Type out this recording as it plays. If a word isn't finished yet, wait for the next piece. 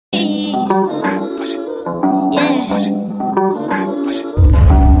Yeah.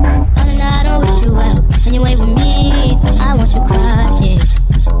 And I don't wish you well. When you ain't with me, I want you crying.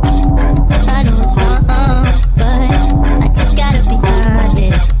 I know it's wrong, but I just gotta be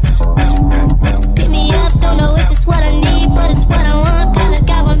honest. Pick me up, don't know if it's what I need, but it's what I want, kinda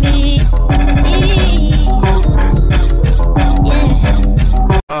got with me.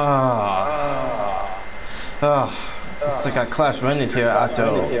 It's like I clash rented here after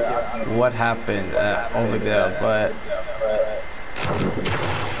what happened over there, but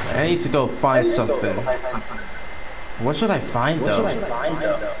I need to go find something. What should I find though? I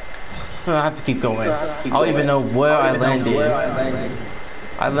have to keep going. I don't even know where I landed.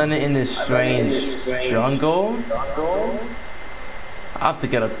 I landed in this strange jungle. I have to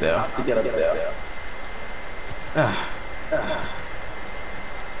get up there.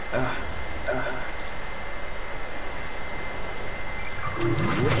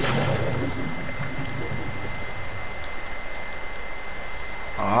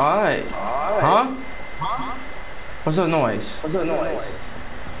 Alright. Huh? What's that noise?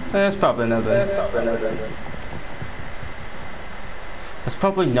 That's probably nothing. That's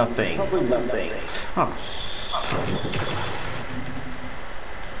probably nothing. Oh,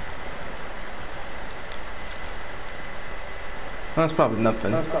 that's probably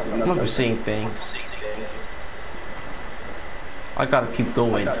nothing. I'm never seeing things. I gotta keep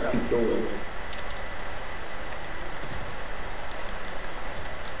going.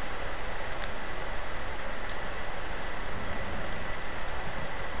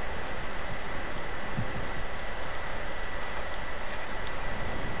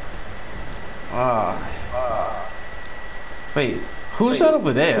 Wait, who's that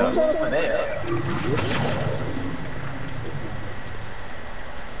over there?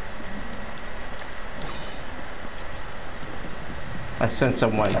 I sent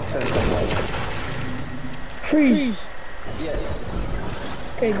someone. Freeze!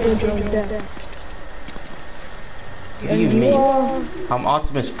 Okay, good job. What do you mean? I'm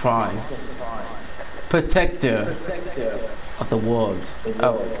Optimus Prime. Protector of the world.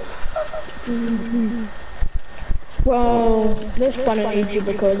 Oh. Well, this planet needs you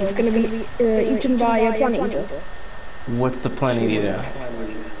because it's going to be eaten by a planet eater. What's the planet eater?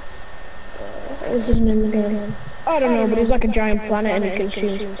 What's his name again? I don't know, but he's like a giant planet and he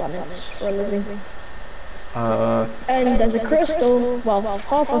consumes planets for a living. And there's a crystal, well,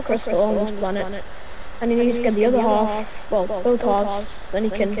 half a crystal on this planet. And he needs to get the other half, well, both halves, then he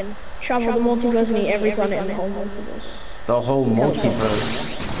can travel the multiverse and eat every planet in the whole multiverse. The whole multiverse?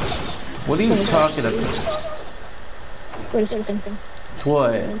 What are you talking about? Wait a second.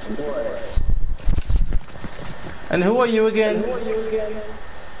 What? And who are you again?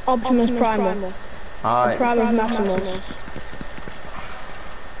 Optimus Primal. Alright. Prime of Maximus.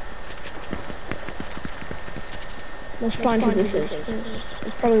 Let's find who this is.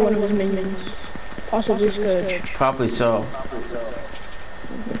 It's probably one of his minions. Possibly Scourge. Probably so.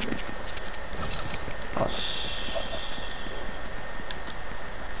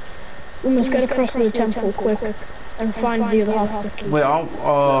 We must get across to the temple quick and find the other half of the key. Wait, how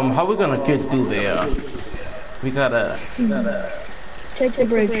are we gonna get through there? We gotta take the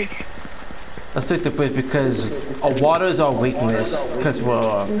bridge. Let's take the bridge because water is our weakness. Because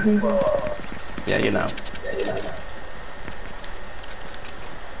we're yeah, you know.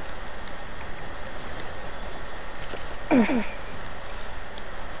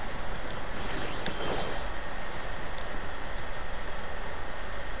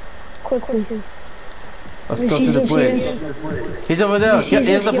 Quickly. Let's go to the bridge. He's over there. Yeah,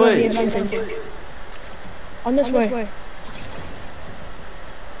 here's the bridge. On this way.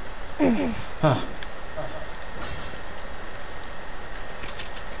 Huh.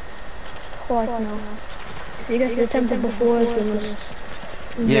 Quite now. If you get to the temple before us, we must...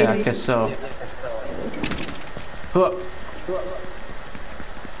 Yeah, I guess so. Huh.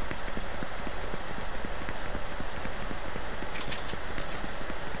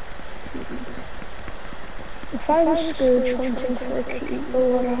 If I was Scourge hunting for a key, where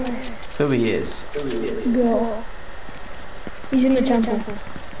would I? There he is. Go. He's in the temple.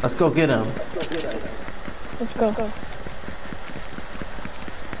 Let's go get him. Let's go.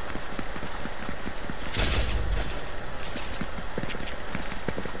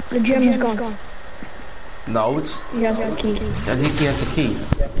 The gem is gone. No, it's... He has the key. I think he has the key.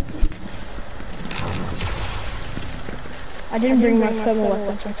 I didn't bring my thermal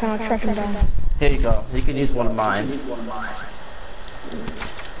weapon, so I cannot track him down. Here you go. You can use one of mine.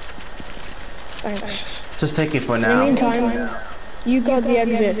 Thanks. Just take it for now. In the meantime, you got the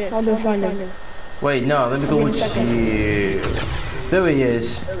exit. I'll go find him. Wait, no, let me go with you. There he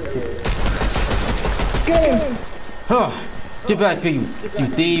is. Get him! Huh. Get back here, you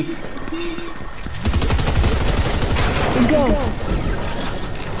thief. He's gone.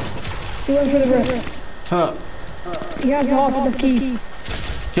 He went for the roof. Huh. He has half of the key.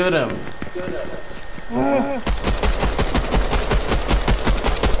 Kill him.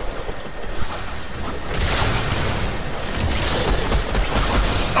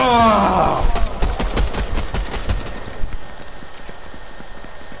 Oh!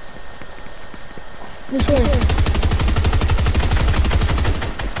 This way.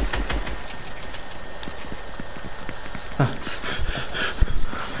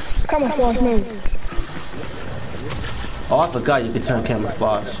 Camouflage move. Oh, I forgot you could turn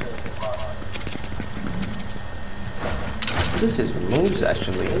camouflage. This is moves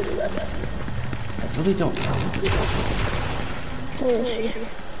actually. I really don't know. Where is he?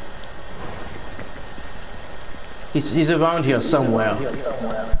 He's around here somewhere.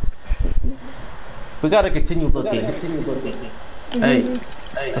 We gotta continue looking. Hey,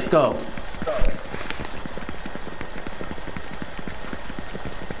 let's go.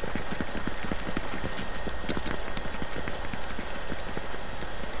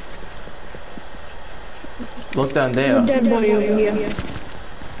 Look down there. There's a dead body over here.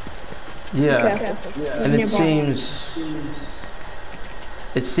 Yeah, Okay. and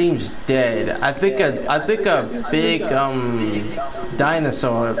it seems dead. I think a big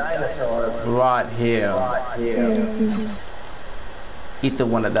dinosaur right here. Either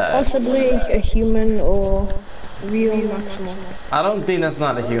one of that. Possibly a human or real maximum. I don't think that's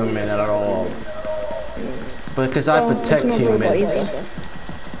not a human at all. Because I protect it's not robot humans. either.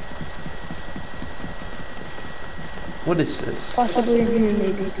 What is this? Possibly a human,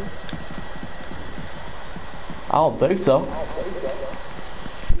 maybe. I don't think so.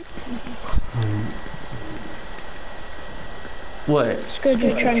 What? It's good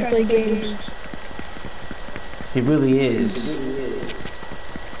just trying to play games. He really is.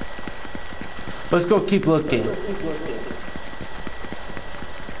 Let's go keep looking.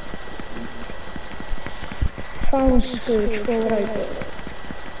 Found Scourge, where would I go?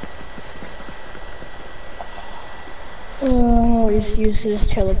 Oh, he uses his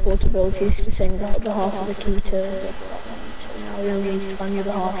teleport abilities to send out the half of the key to the apartment. So now we only need to find the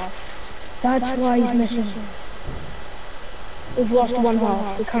other half. That's why he's missing. We've lost one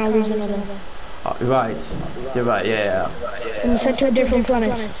half, we can't lose another. Right. You're right, yeah. And we're sent to a different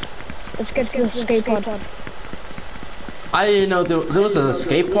planet. Let's get to the escape pod. I didn't know there was an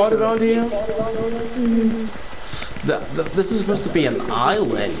escape pod around here. This is supposed to be an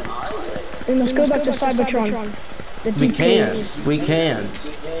island. We must go back to Cybertron. We can't.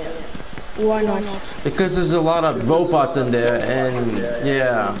 Why not? Because there's a lot of robots in there, and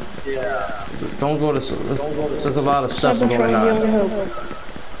yeah. Don't go to. There's a lot of stuff going Cybertron, the only on. hope.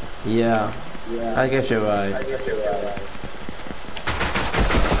 Yeah. I guess you're right.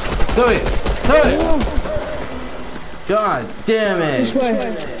 Do it! God damn This it!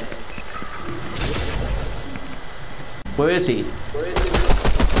 way. Where is he?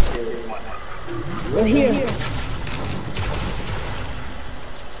 We're here.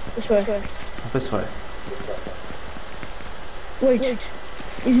 This way. This way. Wait.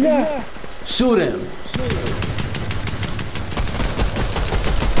 He's there. Shoot him!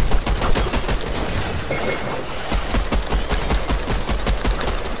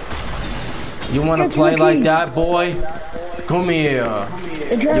 You wanna play like that, boy? Come here.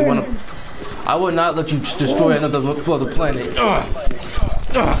 You wanna? I would not let you destroy another planet.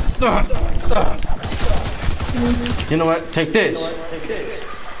 You know what? Take this.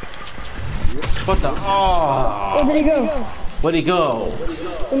 What the? Oh! Where did he go? Where'd he go?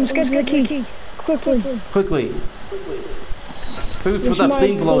 We must get to the key. Quickly. Quickly. Before This that might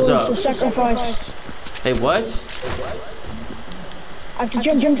thing blows cause up. a sacrifice. Hey, what? I have to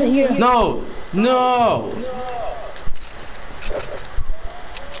jump into here. No! No!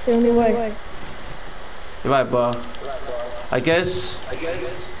 It's the only way. You're right, bro. I guess.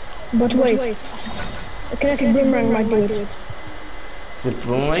 But wait. A kinetic boomerang might do it. The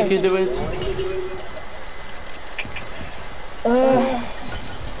boomerang can do it?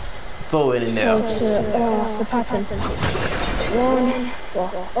 Throw it in So there. it's the pattern. One,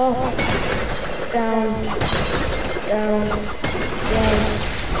 up, down, down,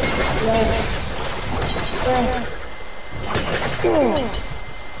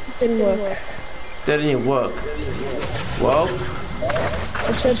 Didn't work. That didn't work. Well,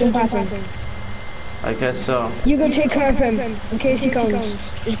 A certain pattern. I guess so. You go take care of him in case he comes.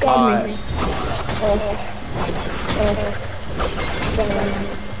 Just guard me.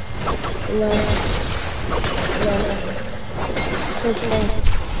 First floor.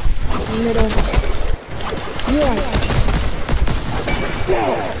 Middle. Yeah. No!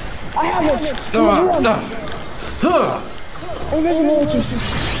 I have it! Invisibility.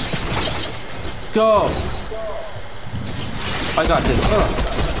 Go! I got this.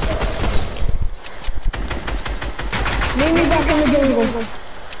 Leave me back in the jungle.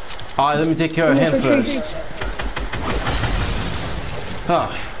 Alright, let me take care of him first. Huh.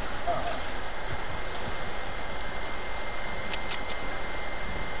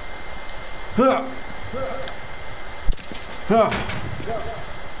 Huh. Huh.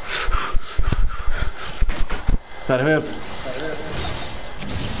 Got him.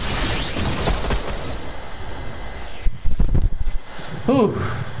 Ooh.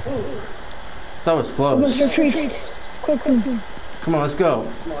 That was close. Let's retreat. Quickly. Come on, let's go.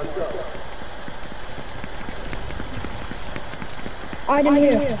 Item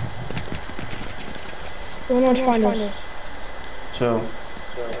here. We're not to find us. Chill.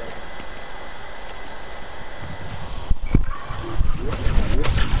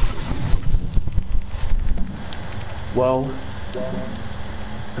 Well,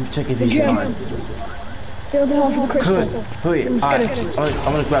 I'm taking these on. Fill the half of the crystal. Good. Hurry. Alright,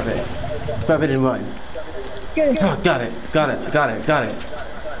 I'm gonna grab it. Grab it and run. Get it. Oh, got it. Got it. Got it. Got it.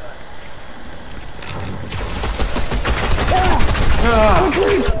 Ah!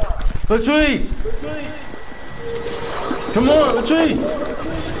 Retreat! Come on, retreat!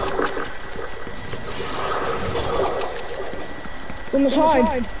 We must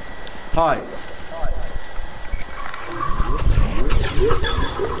hide. Hide.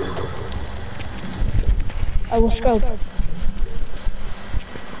 I will scope.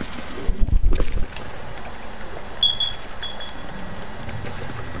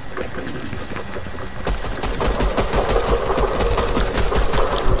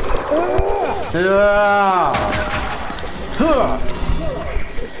 Yeah.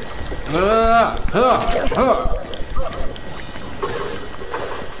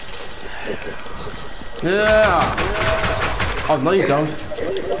 Yeah. Oh no, you don't.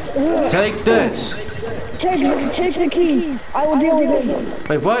 Take this. Take the key. I will deal with it.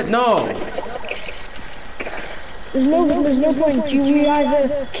 Wait, what? No. There's no point. You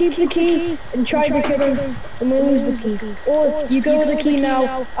either keep the key and try to kill him, and we lose the key, or you go with the key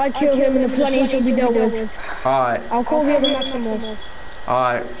now. I kill him, and the planet will be dealt with. Alright. I'll call the other Maximals.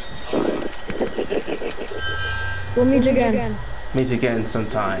 Alright. We'll meet again. Meet again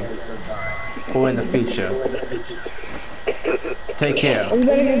sometime. Or in the future. Take care. We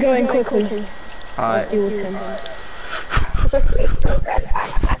better get going quickly. Alright. Deal with him.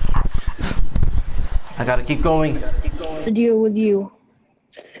 I gotta keep going. To deal with you.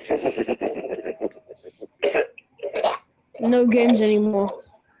 No games anymore.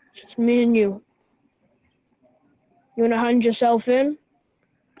 Just me and you. You wanna hand yourself in?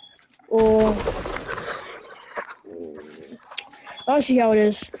 Or... I'll see how it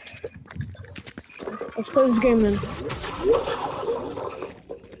is. Let's play this game then.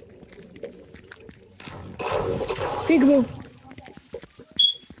 Peekaboo.